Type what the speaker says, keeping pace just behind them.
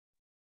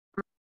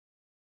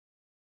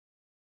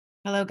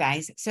Hello,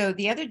 guys. So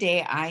the other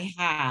day I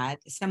had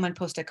someone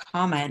post a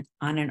comment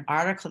on an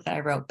article that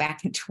I wrote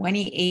back in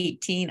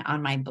 2018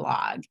 on my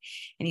blog.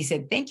 And he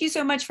said, "Thank you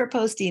so much for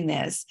posting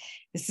this.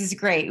 This is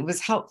great. It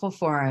was helpful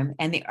for him."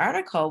 And the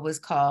article was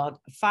called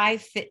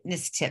Five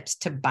Fitness Tips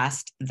to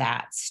Bust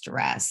That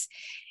Stress.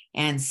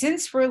 And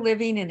since we're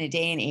living in a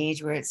day and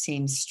age where it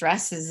seems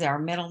stress is our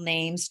middle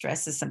name,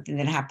 stress is something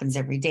that happens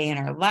every day in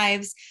our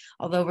lives,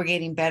 although we're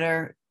getting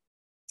better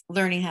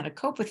learning how to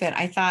cope with it,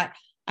 I thought,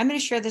 I'm going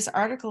to share this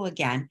article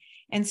again.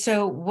 And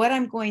so, what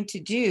I'm going to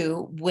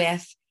do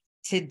with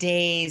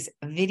today's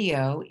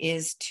video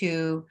is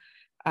to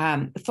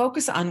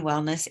focus on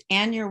wellness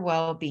and your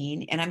well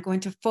being. And I'm going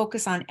to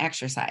focus on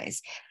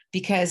exercise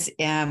because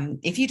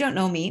if you don't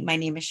know me, my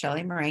name is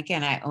Shelly Marenka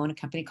and I own a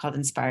company called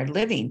Inspired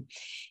Living.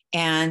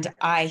 And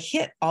I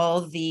hit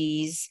all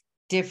these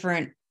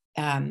different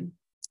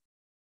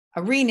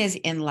arenas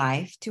in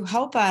life to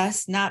help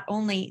us not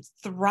only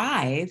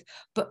thrive,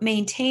 but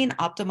maintain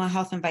optimal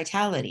health and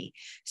vitality.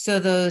 So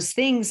those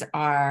things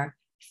are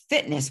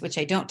fitness, which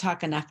I don't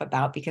talk enough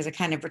about because I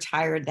kind of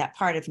retired that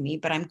part of me,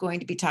 but I'm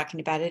going to be talking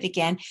about it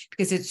again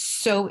because it's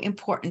so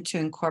important to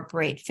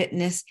incorporate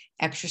fitness,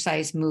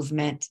 exercise,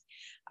 movement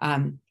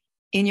in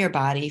your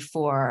body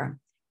for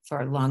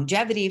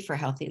longevity, for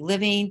healthy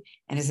living.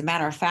 And as a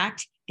matter of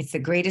fact, it's the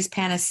greatest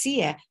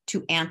panacea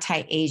to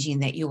anti-aging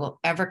that you will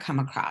ever come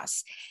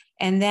across.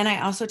 And then I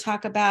also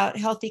talk about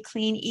healthy,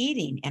 clean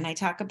eating. And I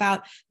talk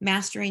about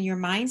mastering your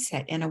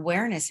mindset and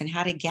awareness and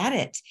how to get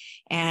it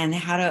and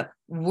how to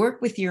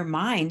work with your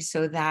mind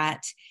so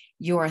that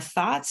your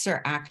thoughts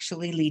are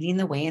actually leading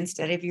the way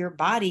instead of your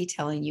body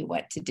telling you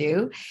what to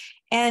do.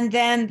 And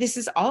then this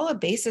is all a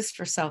basis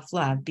for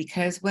self-love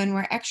because when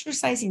we're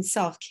exercising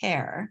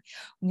self-care,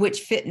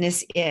 which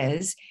fitness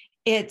is,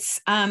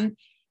 it's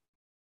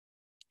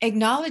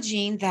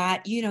acknowledging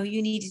that you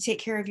need to take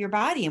care of your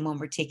body, and when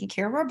we're taking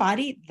care of our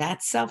body,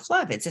 that's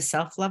self-love. It's a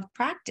self-love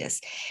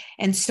practice.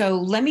 And so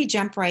let me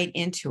jump right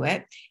into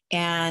it.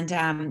 And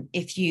I'll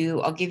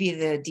give you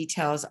the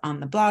details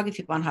on the blog if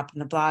you want to hop on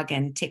the blog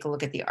and take a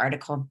look at the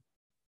article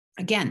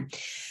again.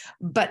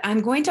 But I'm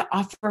going to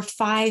offer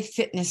 5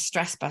 fitness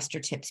stress buster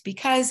tips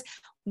because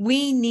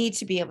we need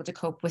to be able to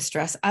cope with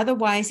stress.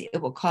 Otherwise, it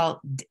will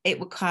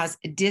cause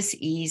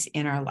dis-ease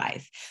in our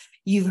life.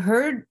 You've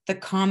heard the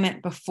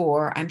comment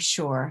before, I'm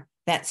sure,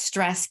 that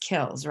stress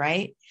kills,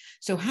 right?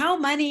 So how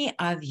many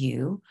of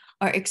you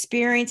are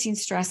experiencing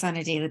stress on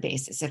a daily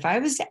basis? If I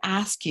was to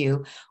ask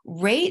you,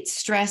 rate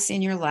stress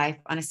in your life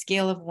on a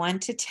scale of 1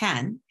 to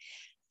 10,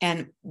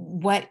 and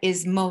what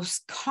is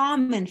most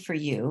common for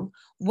you,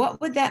 what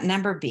would that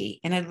number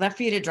be? And I'd love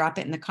for you to drop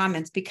it in the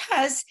comments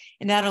because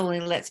it not only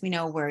lets me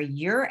know where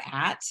you're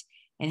at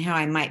and how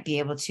I might be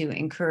able to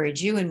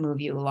encourage you and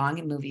move you along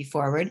and move you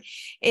forward,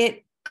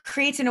 it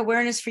creates an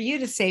awareness for you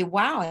to say,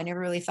 wow, I never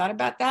really thought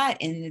about that.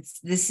 And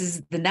this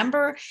is the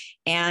number.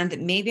 And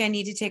maybe I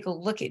need to take a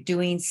look at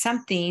doing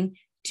something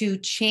to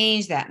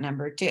change that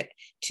number,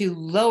 to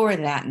lower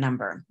that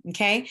number.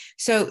 Okay.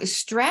 So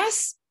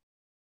stress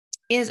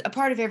is a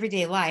part of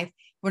everyday life.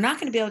 We're not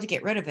going to be able to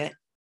get rid of it,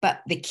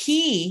 but the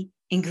key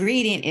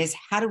ingredient is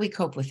how do we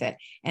cope with it?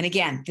 And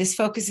again, this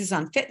focuses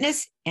on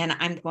fitness, and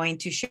I'm going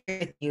to share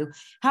with you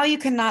how you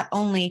can not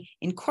only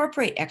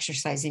incorporate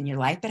exercise in your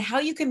life, but how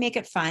you can make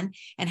it fun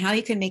and how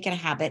you can make it a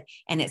habit,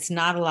 and it's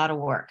not a lot of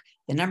work.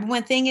 The number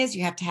one thing is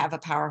you have to have a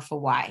powerful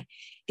why.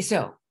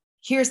 So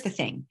here's the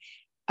thing.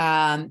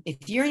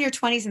 If you're in your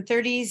 20s and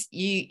 30s,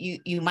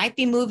 you might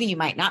be moving, you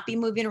might not be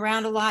moving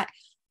around a lot,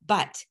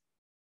 but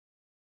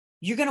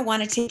you're going to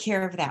want to take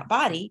care of that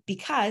body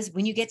because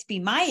when you get to be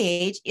my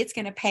age, it's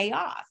going to pay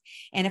off.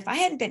 And if I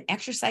hadn't been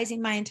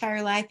exercising my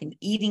entire life and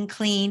eating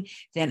clean,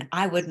 then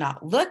I would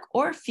not look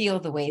or feel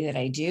the way that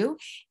I do.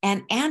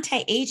 And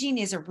anti-aging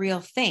is a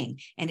real thing.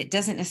 And it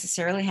doesn't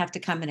necessarily have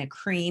to come in a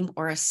cream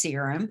or a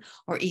serum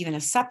or even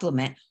a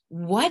supplement.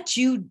 What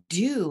you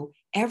do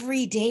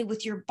every day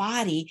with your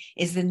body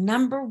is the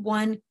number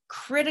one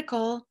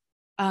critical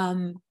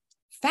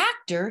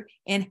factor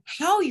in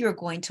how you're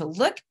going to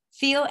look,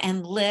 feel,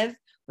 and live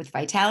with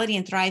vitality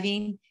and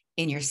thriving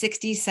in your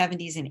 60s,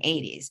 70s, and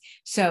 80s.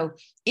 So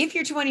if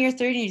you're 20 or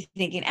 30 and you're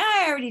thinking,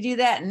 I already do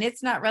that and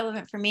it's not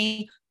relevant for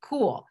me,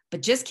 cool.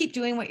 But just keep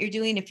doing what you're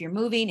doing if you're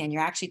moving and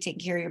you're actually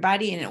taking care of your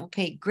body, and it will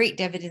pay great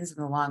dividends in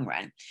the long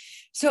run.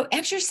 So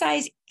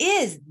exercise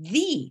is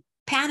the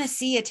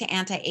panacea to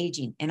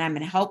anti-aging. And I'm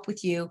going to help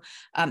you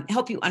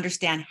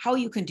understand how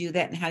you can do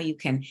that and how you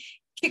can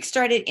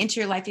kickstart it into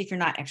your life if you're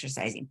not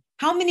exercising.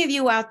 How many of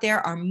you out there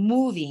are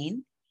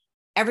moving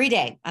every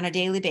day on a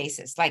daily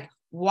basis, like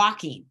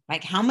walking?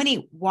 Like how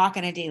many walk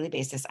on a daily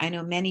basis? I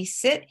know many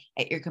sit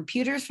at your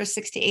computers for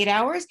 6 to 8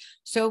 hours.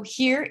 So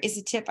here is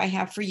a tip I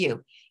have for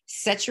you.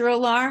 Set your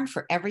alarm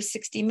for every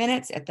 60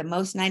 minutes, at the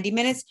most 90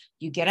 minutes.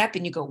 You get up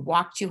and you go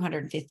walk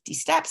 250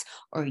 steps,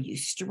 or you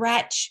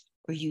stretch,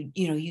 or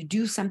you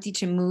do something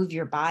to move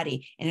your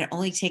body, and it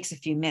only takes a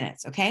few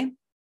minutes. Okay.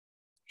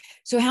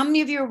 So how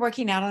many of you are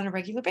working out on a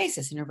regular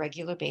basis? And a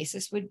regular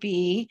basis would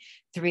be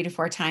 3 to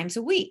 4 times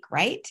a week,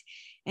 right?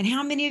 And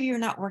how many of you are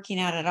not working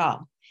out at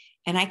all?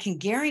 And I can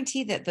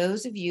guarantee that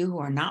those of you who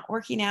are not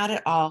working out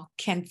at all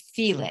can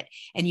feel it.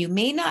 And you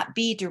may not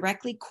be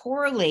directly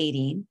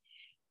correlating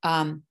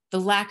the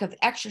lack of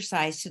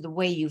exercise to the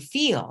way you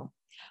feel,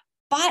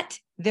 but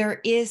there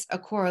is a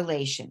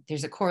correlation.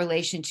 There's a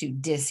correlation to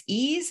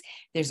dis-ease.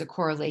 There's a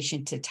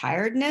correlation to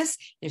tiredness.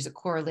 There's a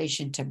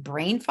correlation to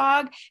brain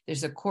fog.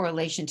 There's a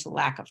correlation to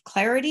lack of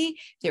clarity.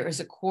 There is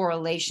a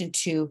correlation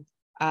to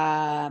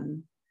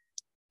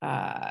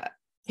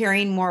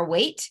carrying more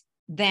weight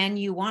than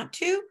you want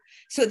to.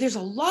 So there's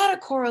a lot of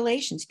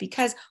correlations,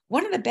 because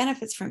one of the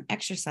benefits from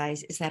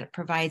exercise is that it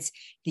provides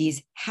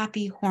these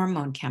happy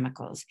hormone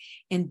chemicals,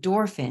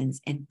 endorphins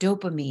and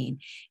dopamine.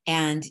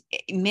 And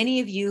many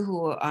of you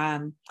who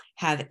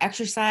have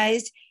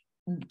exercised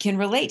can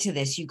relate to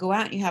this. You go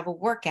out and you have a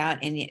workout,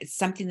 and it's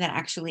something that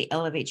actually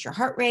elevates your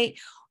heart rate,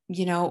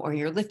 you know, or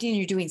you're lifting,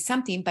 you're doing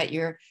something, but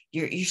you're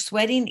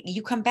sweating,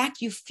 you come back,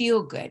 you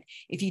feel good.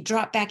 If you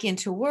drop back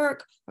into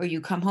work, or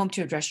you come home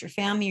to address your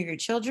family or your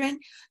children,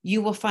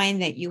 you will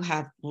find that you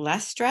have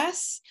less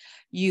stress,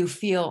 you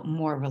feel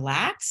more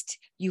relaxed,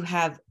 you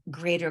have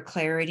greater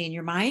clarity in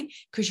your mind,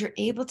 because you're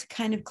able to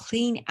kind of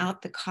clean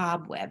out the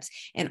cobwebs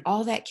and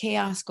all that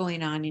chaos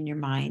going on in your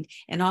mind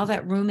and all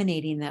that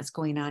ruminating that's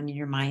going on in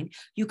your mind.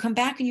 You come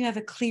back and you have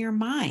a clear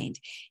mind.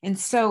 And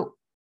so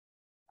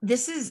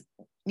this is,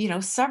 you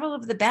know, several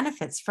of the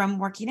benefits from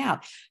working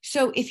out.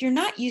 So if you're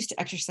not used to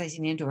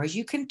exercising indoors,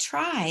 you can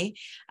try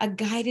a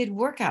guided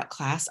workout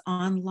class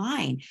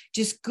online.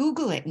 Just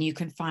Google it and you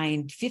can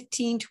find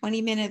 15,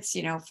 20 minutes,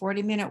 you know,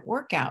 40-minute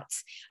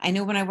workouts. I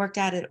know when I worked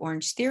out at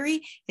Orange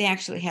Theory, they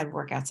actually had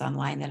workouts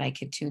online that I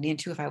could tune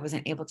into if I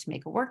wasn't able to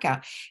make a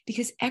workout,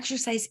 because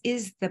exercise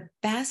is the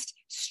best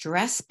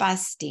stress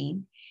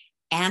busting,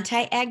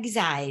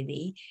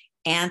 anti-anxiety,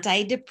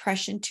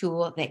 anti-depression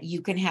tool that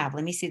you can have.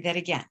 Let me say that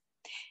again.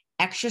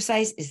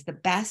 Exercise is the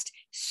best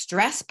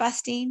stress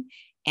busting,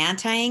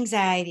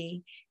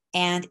 anti-anxiety,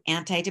 and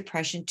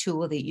anti-depression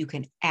tool that you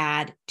can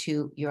add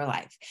to your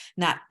life.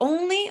 Not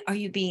only are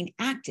you being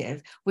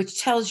active,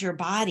 which tells your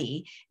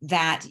body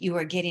that you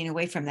are getting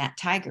away from that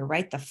tiger,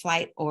 right? The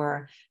flight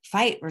or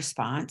fight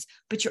response,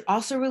 but you're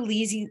also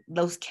releasing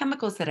those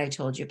chemicals that I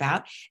told you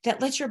about that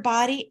let your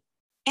body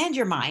and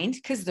your mind,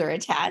 because they're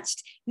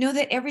attached, know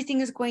that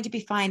everything is going to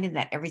be fine and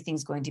that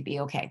everything's going to be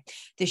okay.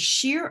 The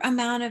sheer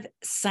amount of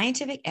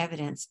scientific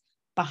evidence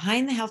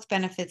behind the health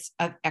benefits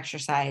of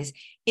exercise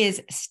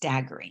is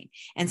staggering.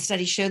 And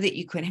studies show that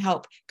you can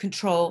help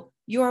control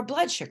your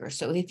blood sugar.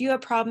 So if you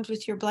have problems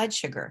with your blood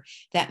sugar,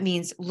 that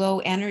means low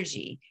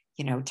energy,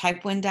 you know,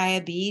 type 1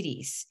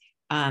 diabetes,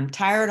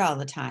 tired all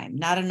the time,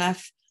 not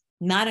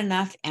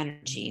enough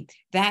energy,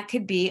 that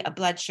could be a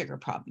blood sugar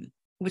problem,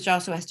 which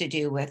also has to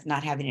do with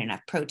not having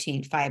enough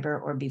protein, fiber,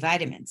 or B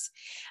vitamins.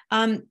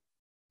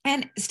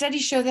 And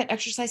studies show that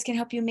exercise can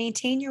help you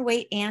maintain your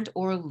weight and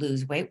or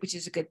lose weight, which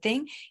is a good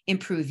thing,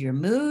 improve your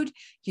mood,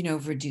 you know,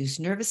 reduce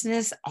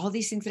nervousness, all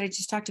these things that I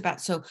just talked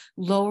about. So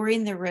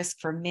lowering the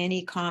risk for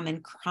many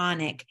common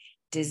chronic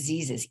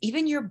diseases.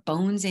 Even your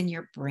bones and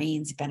your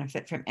brains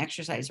benefit from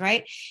exercise,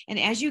 right? And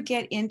as you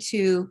get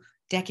into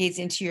decades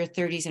into your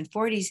 30s and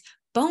 40s,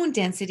 bone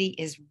density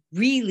is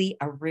really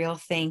a real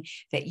thing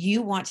that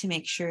you want to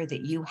make sure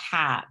that you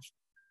have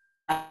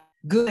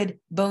good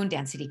bone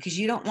density, because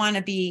you don't want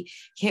to be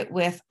hit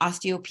with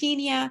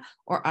osteopenia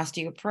or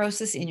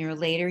osteoporosis in your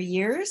later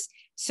years.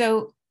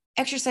 So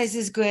exercise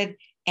is good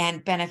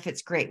and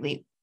benefits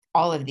greatly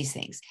all of these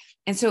things.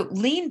 And so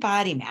lean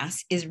body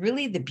mass is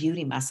really the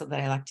beauty muscle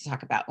that I like to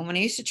talk about. And when I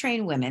used to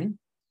train women,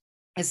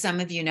 as some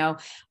of you know,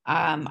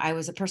 I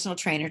was a personal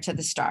trainer to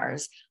the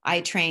stars.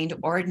 I trained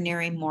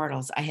ordinary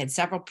mortals. I had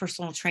several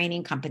personal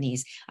training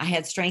companies. I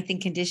had strength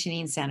and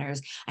conditioning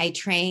centers. I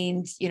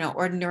trained, you know,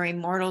 ordinary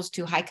mortals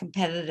to high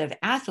competitive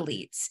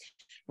athletes,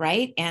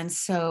 right? And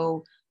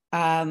so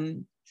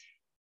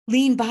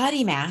lean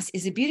body mass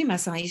is a beauty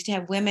muscle. I used to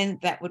have women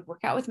that would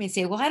work out with me and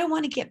say, well, I don't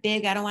want to get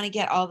big. I don't want to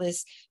get all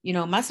this, you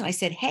know, muscle. And I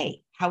said,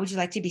 hey, how would you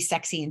like to be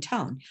sexy and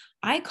toned?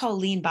 I call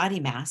lean body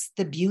mass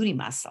the beauty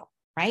muscle.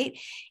 Right.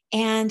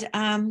 And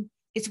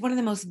it's one of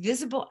the most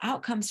visible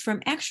outcomes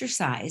from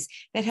exercise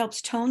that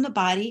helps tone the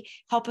body,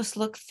 help us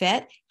look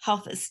fit,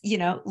 help us, you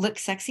know, look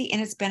sexy,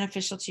 and it's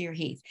beneficial to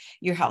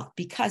your health,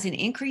 because an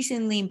increase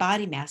in lean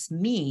body mass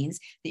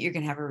means that you're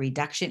going to have a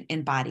reduction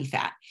in body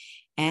fat.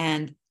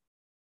 And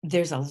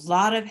there's a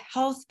lot of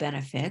health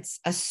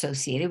benefits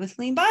associated with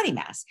lean body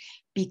mass,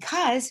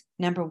 because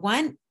number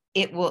one,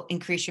 it will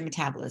increase your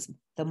metabolism.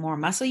 The more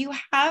muscle you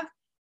have,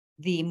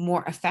 the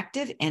more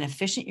effective and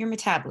efficient your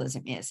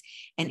metabolism is.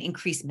 And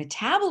increased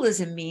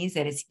metabolism means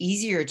that it's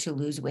easier to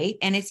lose weight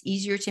and it's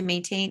easier to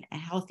maintain a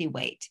healthy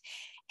weight.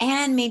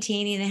 And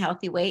maintaining a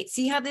healthy weight,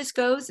 see how this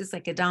goes? It's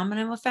like a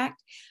domino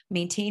effect.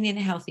 Maintaining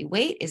a healthy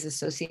weight is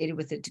associated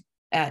with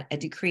a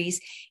decrease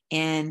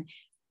in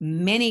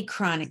many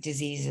chronic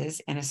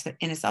diseases, and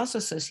it's also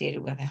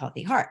associated with a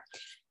healthy heart.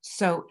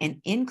 So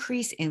an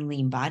increase in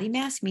lean body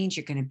mass means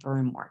you're going to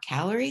burn more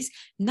calories,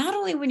 not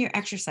only when you're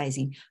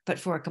exercising, but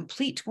for a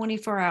complete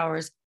 24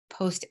 hours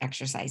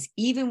post-exercise,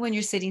 even when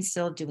you're sitting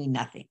still doing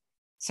nothing.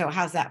 So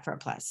how's that for a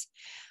plus?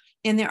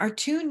 And there are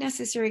two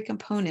necessary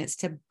components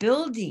to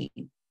building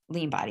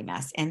lean body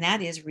mass, and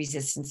that is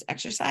resistance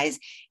exercise,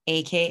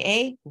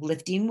 AKA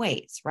lifting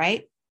weights,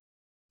 right?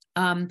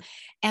 And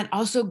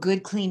also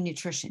good, clean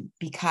nutrition,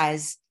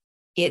 because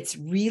it's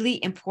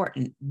really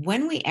important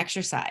when we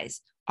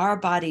exercise, our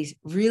bodies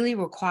really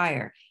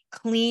require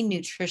clean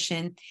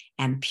nutrition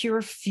and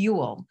pure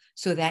fuel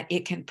so that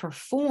it can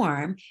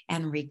perform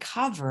and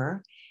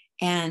recover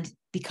and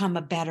become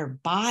a better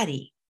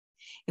body.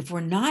 If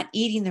we're not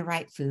eating the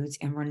right foods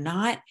and we're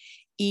not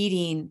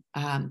eating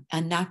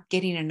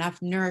getting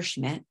enough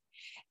nourishment,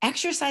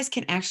 exercise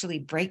can actually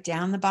break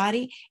down the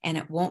body and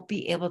it won't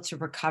be able to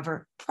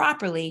recover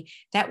properly.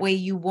 That way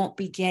you won't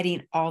be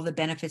getting all the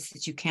benefits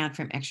that you can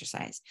from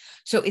exercise.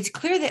 So it's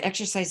clear that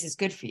exercise is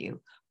good for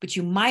you, but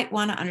you might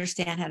want to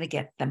understand how to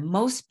get the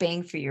most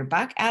bang for your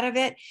buck out of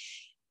it.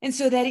 And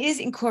so that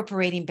is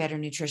incorporating better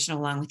nutrition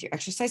along with your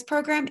exercise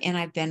program. And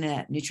I've been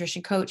a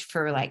nutrition coach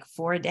for like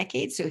 4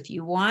 decades. So if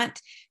you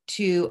want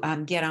to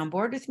get on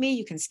board with me,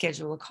 you can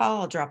schedule a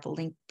call. I'll drop a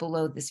link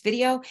below this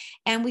video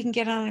and we can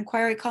get on an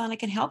inquiry call and I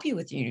can help you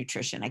with your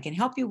nutrition. I can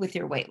help you with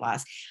your weight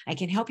loss. I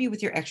can help you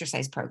with your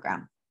exercise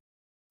program.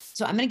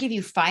 So I'm going to give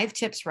you 5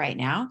 tips right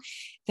now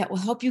that will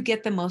help you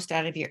get the most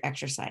out of your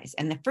exercise.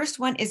 And the first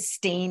one is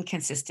staying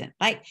consistent.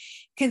 Like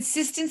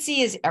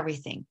consistency is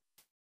everything.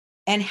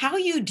 And how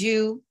you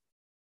do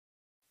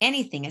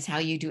anything is how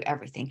you do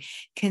everything.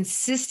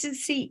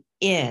 Consistency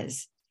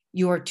is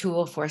your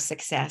tool for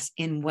success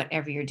in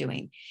whatever you're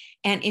doing.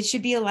 And it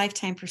should be a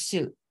lifetime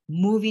pursuit,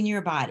 moving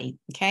your body.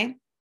 Okay.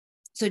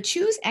 So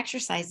choose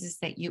exercises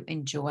that you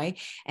enjoy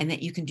and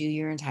that you can do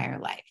your entire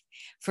life.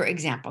 For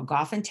example,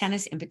 golf and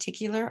tennis in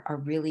particular are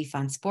really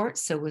fun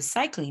sports. So is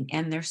cycling,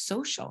 and they're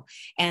social.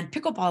 And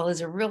pickleball is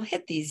a real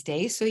hit these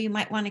days. So you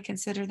might want to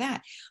consider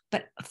that.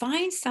 But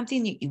find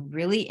something that you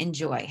really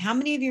enjoy. How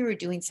many of you are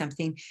doing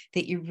something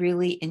that you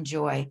really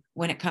enjoy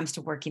when it comes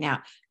to working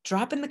out?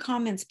 Drop in the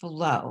comments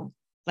below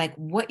like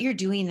what you're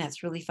doing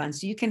that's really fun,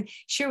 so you can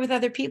share with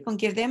other people and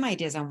give them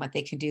ideas on what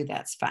they can do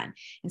that's fun.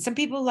 And some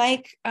people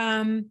like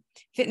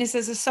fitness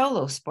as a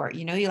solo sport.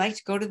 You know, you like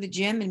to go to the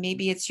gym and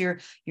maybe it's your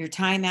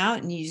time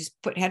out and you just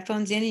put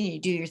headphones in and you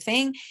do your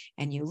thing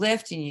and you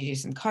lift and you do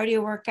some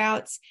cardio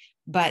workouts.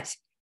 But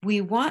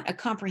we want a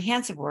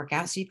comprehensive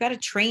workout, so you've got to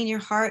train your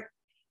heart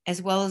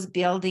as well as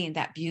building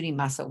that beauty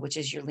muscle, which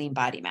is your lean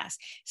body mass.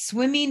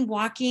 Swimming,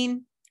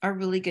 walking are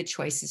really good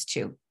choices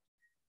too.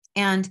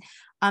 And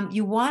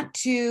you want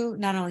to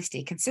not only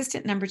stay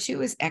consistent. Number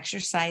 2 is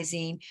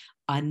exercising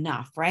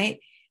enough, right?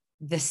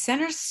 The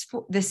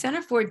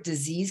Center for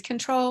Disease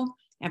Control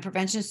and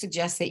Prevention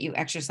suggests that you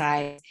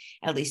exercise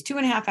at least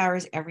 2.5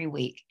 hours every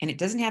week. And it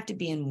doesn't have to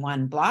be in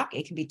one block.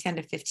 It can be 10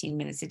 to 15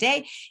 minutes a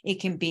day. It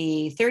can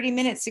be 30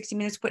 minutes, 60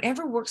 minutes,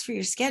 whatever works for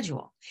your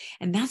schedule.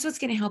 And that's what's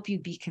going to help you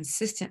be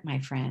consistent, my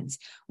friends,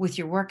 with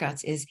your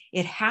workouts. Is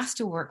it has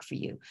to work for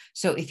you.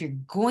 So if you're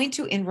going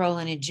to enroll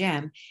in a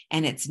gym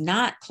and it's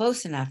not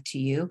close enough to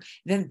you,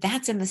 then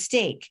that's a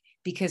mistake,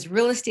 because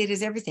real estate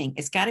is everything.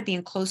 It's got to be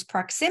in close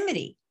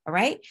proximity. All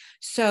right.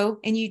 So,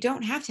 and you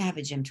don't have to have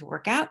a gym to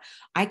work out.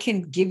 I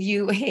can give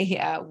you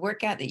a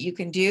workout that you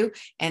can do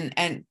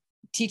and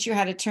teach you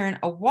how to turn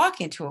a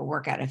walk into a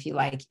workout if you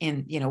like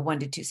in, 1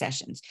 to 2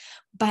 sessions.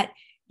 But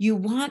you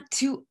want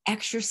to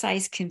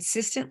exercise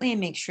consistently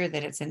and make sure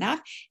that it's enough.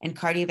 And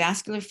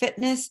cardiovascular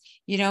fitness,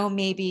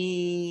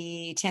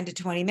 maybe 10 to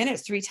 20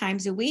 minutes, 3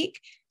 times a week.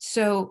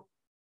 So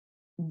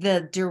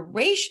the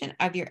duration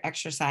of your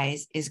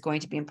exercise is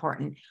going to be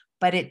important,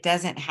 but it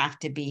doesn't have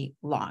to be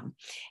long.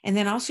 And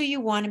then also you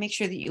want to make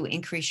sure that you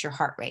increase your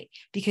heart rate,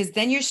 because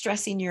then you're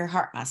stressing your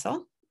heart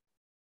muscle,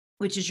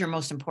 which is your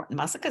most important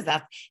muscle, because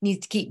that needs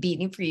to keep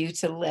beating for you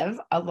to live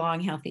a long,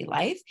 healthy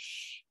life.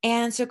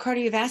 And so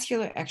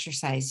cardiovascular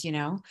exercise,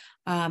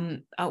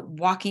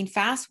 walking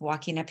fast,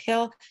 walking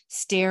uphill,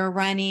 stair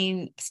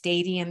running,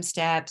 stadium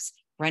steps,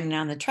 running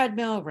on the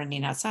treadmill,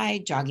 running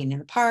outside, jogging in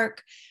the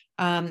park,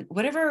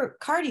 whatever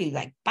cardio you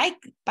like,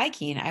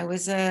 biking. I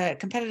was a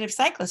competitive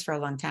cyclist for a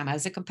long time. I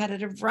was a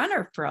competitive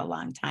runner for a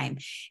long time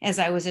as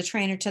I was a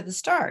trainer to the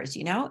stars,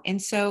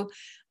 And so,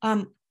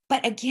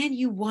 but again,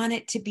 you want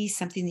it to be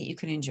something that you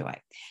can enjoy.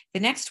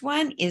 The next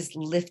one is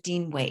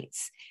lifting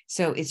weights.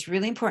 So it's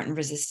really important.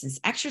 Resistance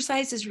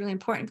exercise is really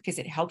important because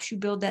it helps you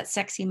build that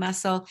sexy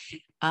muscle,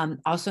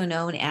 also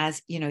known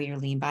as, your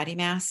lean body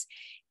mass.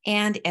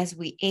 And as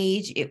we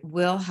age, it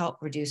will help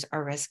reduce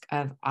our risk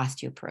of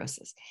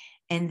osteoporosis.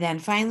 And then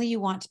finally, you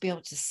want to be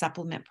able to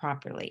supplement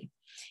properly.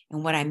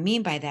 And what I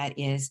mean by that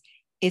is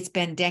it's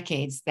been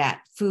decades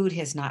that food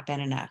has not been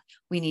enough.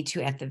 We need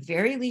to, at the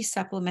very least,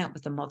 supplement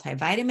with a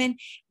multivitamin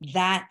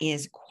that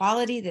is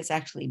quality, that's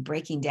actually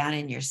breaking down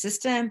in your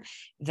system,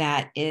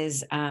 that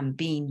is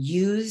being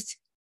used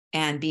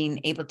and being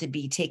able to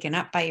be taken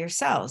up by your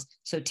cells.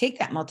 So take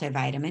that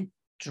multivitamin,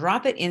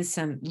 drop it in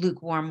some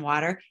lukewarm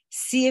water,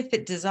 see if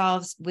it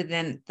dissolves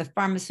within the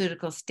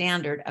pharmaceutical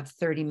standard of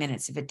 30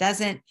 minutes. If it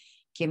doesn't,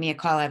 give me a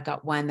call. I've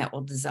got one that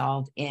will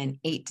dissolve in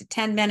 8 to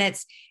 10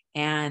 minutes.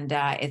 And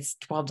it's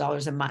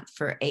 $12 a month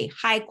for a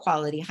high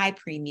quality, high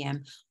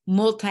premium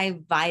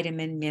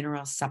multivitamin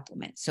mineral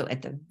supplement. So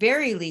at the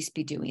very least,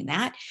 be doing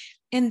that.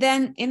 And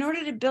then in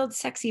order to build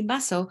sexy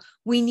muscle,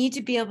 we need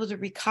to be able to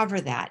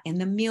recover that.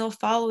 And the meal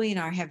following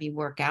our heavy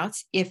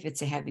workouts, if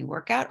it's a heavy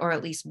workout, or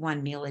at least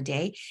one meal a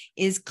day,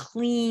 is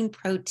clean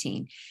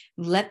protein.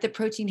 Let the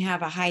protein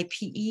have a high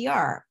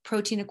PER,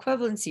 protein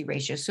equivalency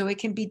ratio, so it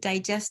can be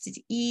digested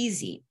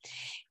easy.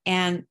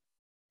 And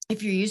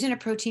if you're using a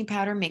protein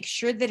powder, make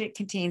sure that it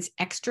contains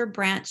extra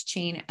branch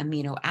chain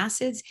amino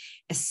acids,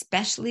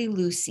 especially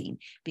leucine,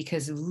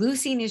 because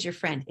leucine is your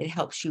friend. It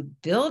helps you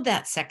build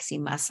that sexy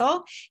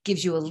muscle,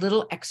 gives you a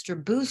little extra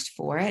boost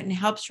for it, and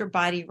helps your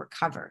body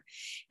recover.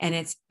 And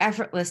it's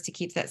effortless to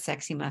keep that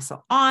sexy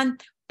muscle on,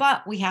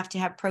 but we have to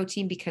have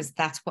protein because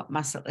that's what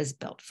muscle is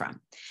built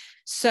from.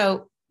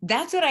 So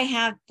that's what I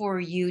have for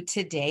you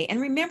today.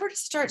 And remember to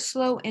start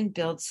slow and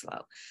build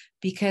slow,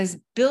 because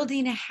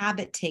building a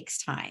habit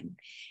takes time.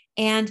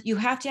 And you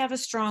have to have a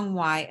strong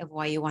why of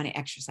why you want to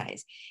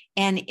exercise.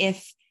 And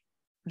if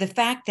the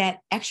fact that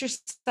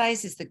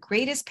exercise is the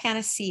greatest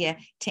panacea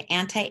to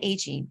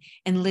anti-aging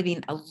and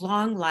living a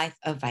long life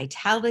of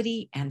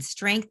vitality and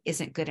strength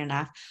isn't good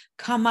enough,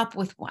 come up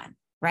with one,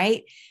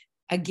 right?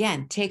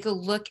 Again, take a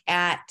look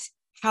at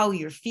how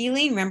you're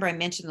feeling. Remember, I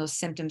mentioned those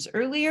symptoms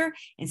earlier,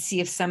 and see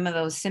if some of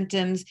those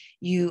symptoms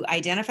you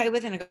identify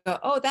with and go,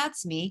 oh,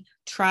 that's me.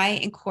 Try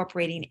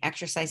incorporating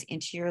exercise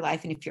into your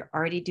life. And if you're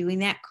already doing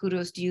that,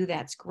 kudos to you.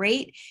 That's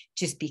great.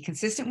 Just be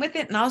consistent with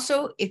it. And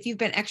also, if you've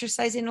been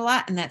exercising a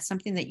lot and that's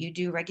something that you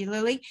do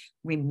regularly,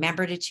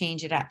 remember to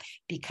change it up,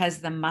 because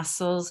the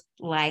muscles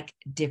like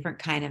different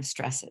kind of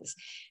stresses.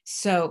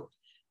 So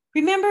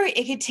remember,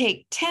 it could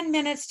take 10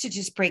 minutes to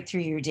just break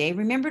through your day.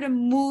 Remember to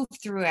move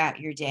throughout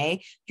your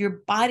day.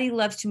 Your body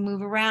loves to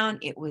move around.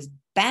 It was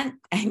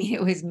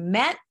it was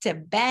meant to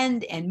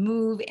bend and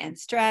move and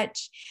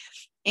stretch.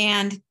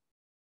 And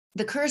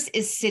the curse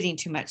is sitting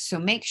too much. So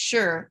make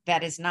sure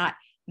that is not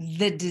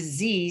the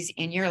disease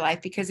in your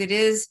life, because it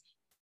is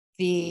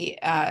the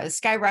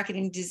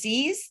skyrocketing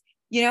disease,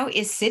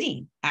 is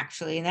sitting,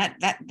 actually. And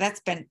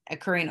that's been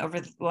occurring over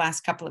the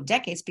last couple of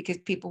decades because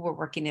people were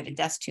working at a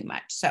desk too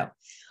much. So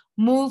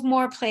move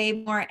more, play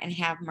more, and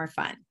have more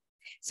fun.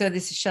 So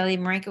this is Shelly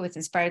Marenka with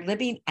Inspired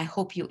Living. I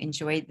hope you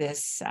enjoyed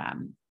this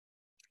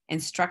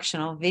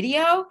instructional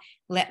video.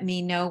 Let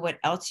me know what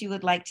else you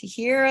would like to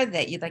hear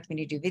that you'd like me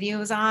to do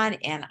videos on,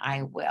 and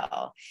I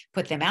will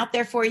put them out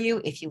there for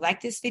you. If you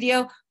like this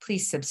video,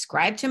 please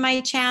subscribe to my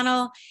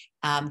channel,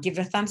 give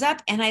it a thumbs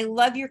up, and I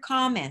love your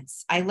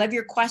comments. I love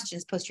your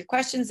questions. Post your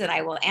questions and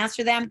I will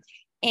answer them.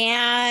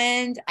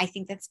 And I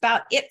think that's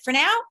about it for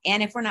now.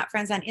 And if we're not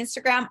friends on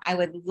Instagram, I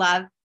would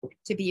love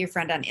to be your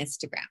friend on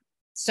Instagram.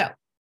 So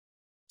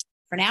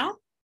for now,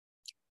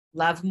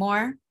 love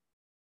more,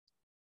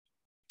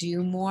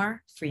 do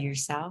more for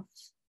yourself,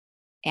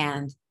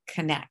 and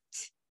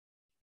connect.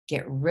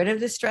 Get rid of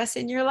the stress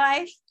in your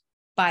life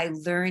by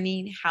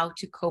learning how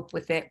to cope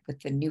with it with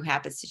the new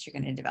habits that you're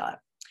going to develop.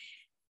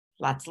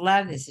 Lots of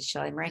love. This is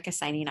Shelly Marenka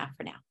signing off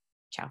for now.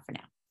 Ciao for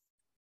now.